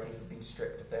authorities have been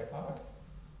stripped of their power.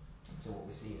 And so what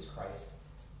we see is Christ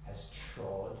has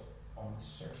trod on the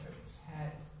serpent's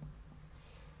head.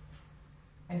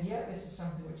 And yet this is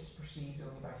something which is perceived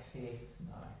only by faith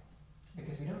now,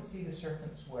 because we don't see the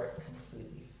serpent's work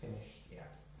completely finished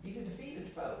yet. He's a defeated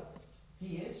foe.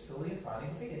 He is fully and finally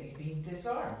defeated. He's been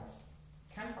disarmed.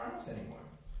 Can't harm us anymore.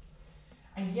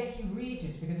 And yet he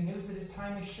rages because he knows that his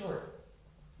time is short.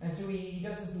 And so he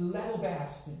does his level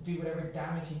best to do whatever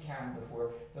damage he can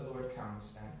before the Lord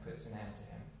comes and puts an end to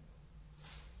him.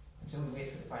 And so we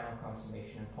wait for the final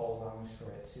consummation, and Paul longs for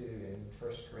it too. In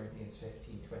 1 Corinthians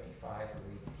 15:25,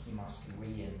 we read that he must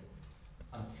reign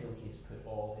until he has put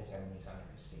all his enemies under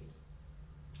his feet.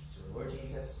 So the Lord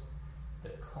Jesus, the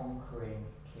conquering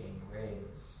King,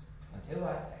 reigns until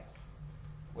that day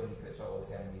when he puts all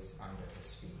his enemies under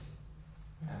his feet,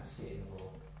 and Satan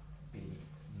will be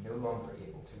no longer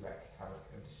able to wreak havoc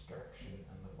and destruction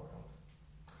in the world.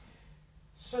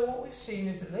 So what we've seen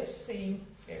is that this theme,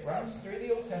 it runs through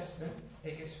the Old Testament,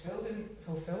 it gets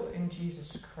fulfilled in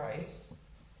Jesus Christ,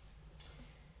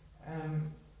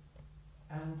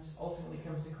 and ultimately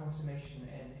comes to consummation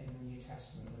in the New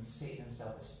Testament when Satan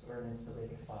himself is thrown into the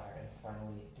lake of fire and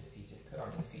finally defeated, put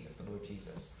under the feet of the Lord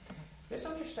Jesus. This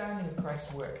understanding of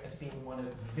Christ's work as being one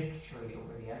of victory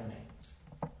over the enemy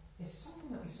is something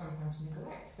that we sometimes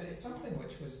neglect, but it's something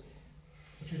which was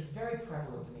very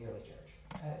prevalent in the early church.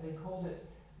 They called it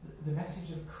the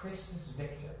message of Christus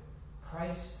Victor,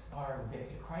 Christ our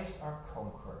victor, Christ our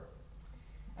conqueror.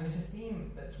 And it's a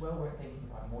theme that's well worth thinking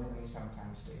about more than we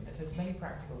sometimes do, and it has many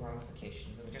practical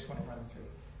ramifications, and we just want to run through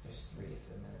just three of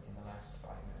them in the last 5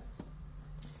 minutes.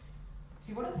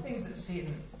 See, one of the things that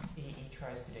Satan he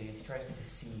tries to do is he tries to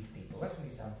deceive people. That's what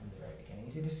he's done from the very beginning.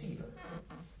 He's a deceiver.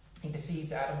 He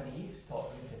deceived Adam and Eve, taught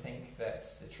them to think that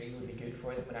the tree would be good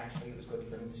for them when actually it was going to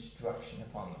bring destruction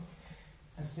upon them.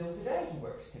 And still today he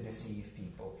works to deceive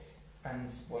people.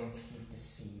 And once he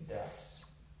deceived us,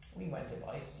 we went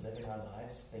about living our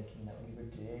lives thinking that we were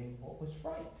doing what was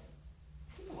right.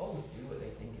 People always do what they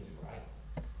think is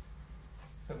right.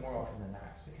 But more often than that,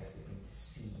 it's because they've been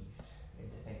deceived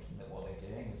into thinking that what they're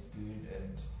doing is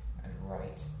good and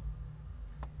right.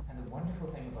 And the wonderful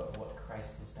thing about what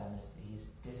Christ has done is that he's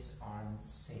disarmed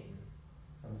Satan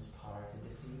from his power to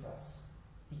deceive us.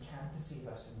 He can't deceive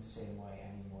us in the same way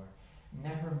anymore.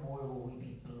 Never more will we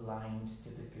be blind to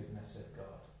the goodness of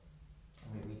God.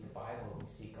 And we read the Bible and we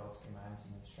see God's commands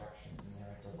and instructions, and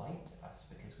they're a delight to us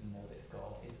because we know that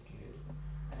God is good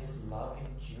and his love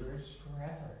endures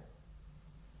forever.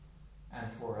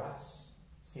 And for us,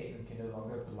 Satan can no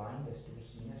longer blind us to the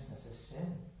heinousness of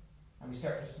sin. And we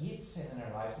start to hate sin in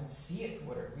our lives and see it for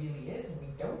what it really is, and we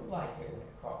don't like it when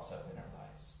it crops up in our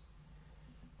lives.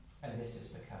 And this is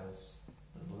because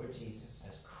the Lord Jesus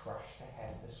has crushed the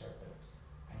head of the serpent,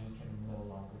 and he can no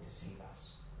longer deceive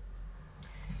us.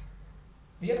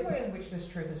 The other way in which this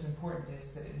truth is important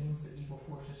is that it means that evil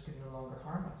forces can no longer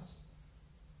harm us.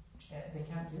 They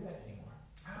can't do it anymore.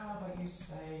 But you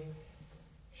say,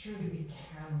 surely we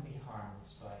can be harmed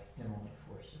by demonic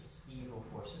forces, evil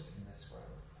forces in this world.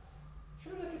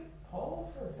 Sure, look at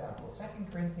Paul, for example, 2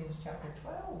 Corinthians chapter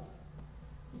 12.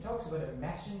 He talks about a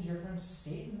messenger from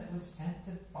Satan that was sent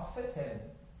to buffet him.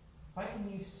 How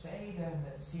can you say then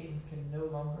that Satan can no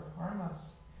longer harm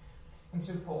us? And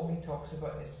so Paul, he talks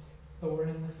about this thorn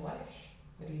in the flesh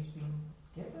that he's been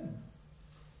given.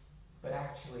 But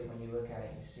actually, when you look at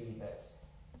it, you see that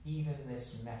even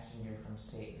this messenger from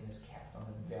Satan is kept on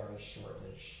a very short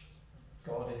leash.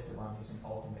 God is the one who's in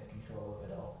ultimate control of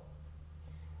it all.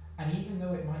 And even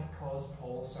though it might cause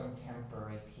Paul some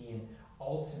temporary pain,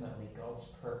 ultimately God's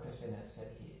purpose in it,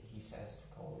 he says to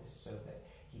Paul, is so that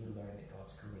he would learn that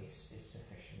God's grace is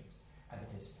sufficient, and that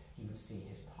he would see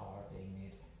his power being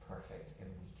made perfect in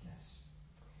weakness.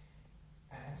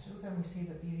 And so then we see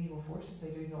that these evil forces, they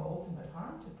do no ultimate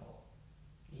harm to Paul.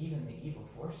 Even the evil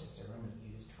forces are only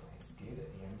used for his good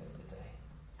at the end of the day.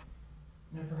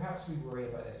 Now perhaps we worry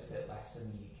about this a bit less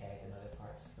in the UK than other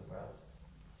parts of the world.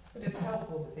 But it's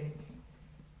helpful to think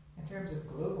in terms of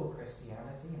global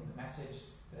Christianity and the message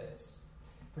that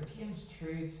pertains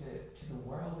true to the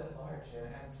world at large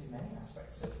and to many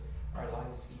aspects of our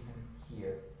lives even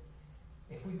here.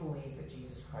 If we believe that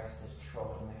Jesus Christ has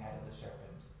trod on the head of the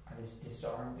serpent and has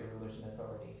disarmed the rulers and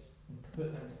authorities and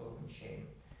put them to open shame,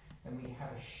 then we have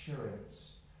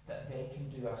assurance that they can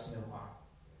do us no harm.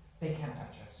 They can't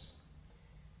touch us.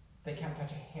 They can't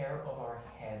touch a hair of our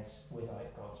heads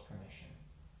without God's permission,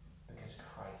 because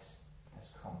Christ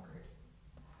has conquered.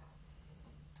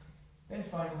 Then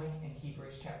finally, in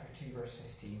Hebrews chapter 2, verse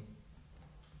 15,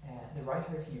 the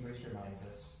writer of Hebrews reminds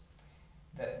us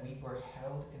that we were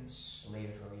held in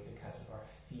slavery because of our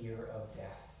fear of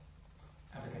death,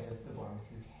 and because of the one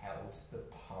who held the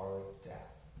power of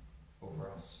death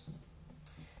over us.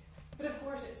 But of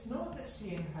course, it's not that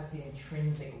Satan has the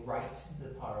intrinsic right to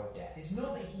the power of death. It's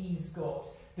not that he's got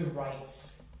the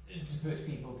rights to put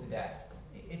people to death.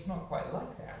 It's not quite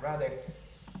like that. Rather,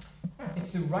 it's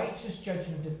the righteous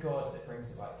judgment of God that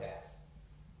brings about death.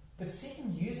 But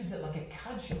Satan uses it like a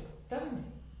cudgel, doesn't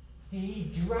he?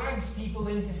 He drags people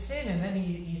into sin, and then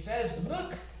he says,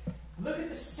 look at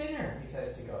the sinner, he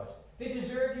says to God. They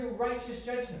deserve your righteous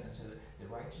judgment. And so the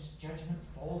righteous judgment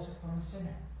falls upon the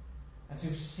sinner. And so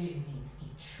Satan, he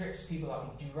trips people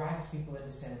up, he drags people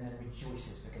into sin, and then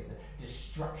rejoices because the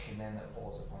destruction then that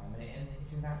falls upon him. And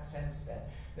it's in that sense then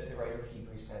that the writer of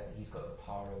Hebrews says that he's got the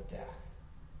power of death.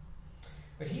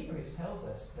 But Hebrews tells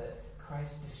us that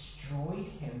Christ destroyed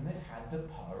him that had the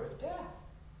power of death.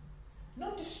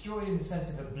 Not destroyed in the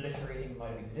sense of obliterating him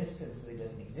out of existence so he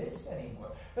doesn't exist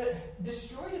anymore, but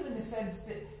destroyed him in the sense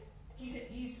that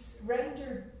he's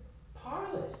rendered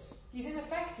powerless. He's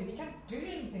ineffective. He can't do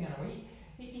anything anymore.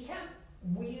 He can't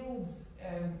wield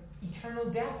eternal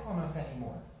death on us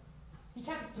anymore. He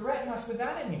can't threaten us with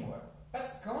that anymore.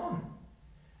 That's gone.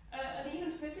 And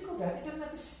even physical death, it doesn't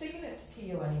have the sting in its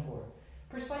tail anymore.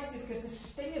 Precisely because the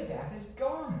sting of death is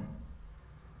gone.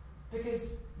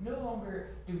 Because no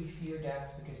longer do we fear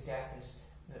death because death is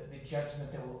the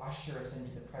judgment that will usher us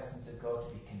into the presence of God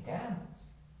to be condemned.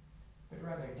 But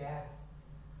rather death,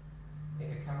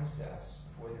 if it comes to us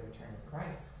before the return of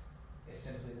Christ, is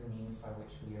simply the means by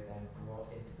which we are then brought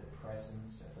into the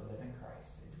presence of the living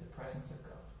Christ, into the presence of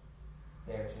God,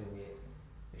 there to await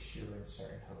the sure and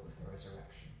certain hope of the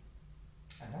resurrection.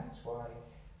 And that's why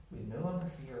we no longer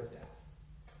fear of death.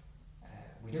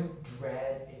 We don't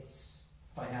dread its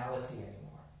finality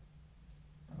anymore.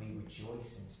 And we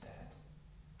rejoice instead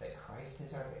that Christ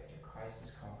is our victor. Christ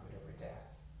has conquered over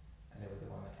death and over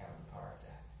the one that held the power of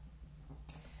death.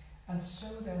 And so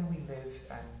then we live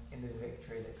in the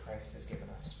victory that Christ has given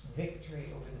us. Victory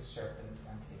over the serpent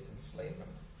and his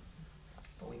enslavement.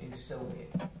 But we do still wait.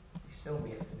 We still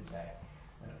wait for the day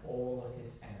when all of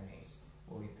his enemies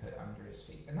will be put under his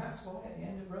feet. And that's why at the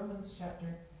end of Romans chapter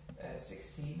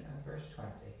 16 and verse 20,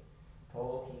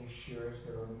 Paul, he assures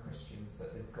the Roman Christians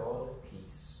that the God of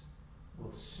peace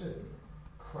will soon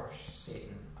crush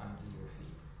Satan under your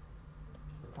feet.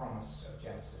 The promise of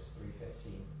Genesis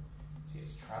 3:15. See,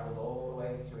 it's travelled all the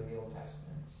way through the Old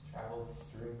Testament, travelled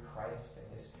through Christ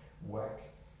and his work,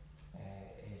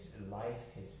 his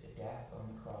life, his death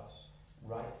on the cross,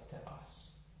 right to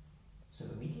us, so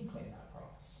that we can claim that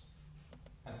promise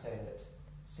and say that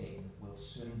Satan will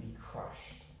soon be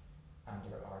crushed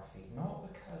under our feet, not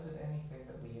because of anything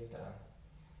that we have done,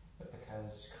 but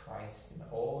because Christ, in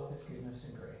all of his goodness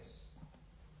and grace,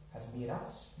 has made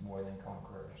us more than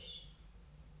conquerors,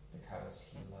 because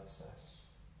he loves us.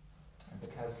 And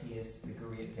because he is the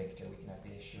great victor, we can have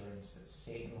the assurance that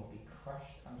Satan will be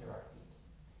crushed under our feet,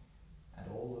 and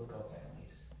all of God's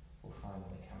enemies will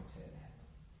finally come to an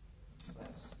end.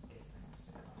 Let's give thanks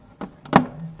to God.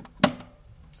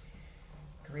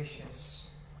 Gracious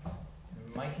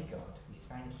and mighty God, we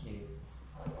thank you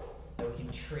that we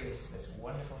can trace this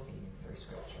wonderful theme through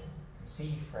Scripture and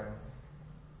see from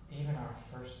even our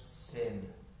first sin,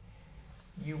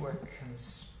 you were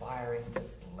conspiring to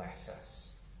bless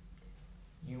us.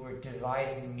 You were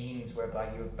devising means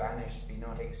whereby you were banished, be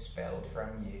not expelled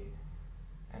from you.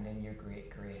 And in your great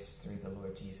grace through the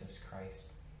Lord Jesus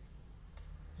Christ,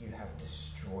 you have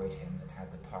destroyed him that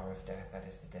had the power of death, that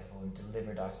is the devil, and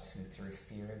delivered us who through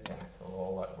fear of death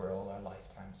were all our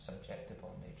lifetime subject to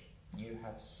bondage. You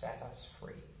have set us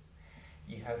free.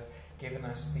 You have given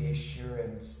us the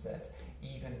assurance that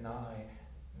even now,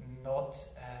 not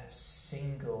a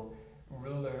single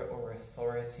ruler or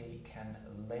authority can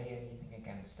lay anything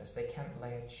against us. They can't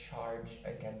lay a charge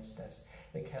against us.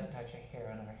 They can't touch a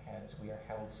hair on our heads. We are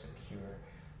held secure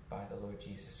by the Lord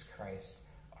Jesus Christ,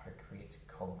 our great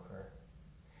conqueror.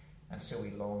 And so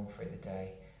we long for the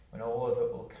day when all of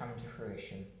it will come to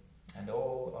fruition and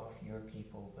all of your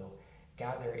people will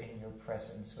gather in your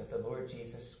presence with the Lord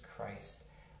Jesus Christ,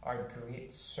 our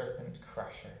great serpent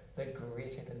crusher, the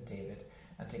greater than David,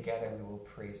 and together we will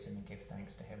praise him and give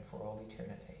thanks to him for all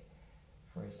eternity,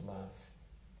 for his love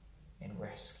in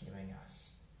rescuing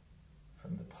us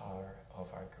from the power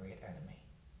of our great enemy.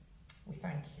 We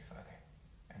thank you, Father,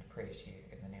 and praise you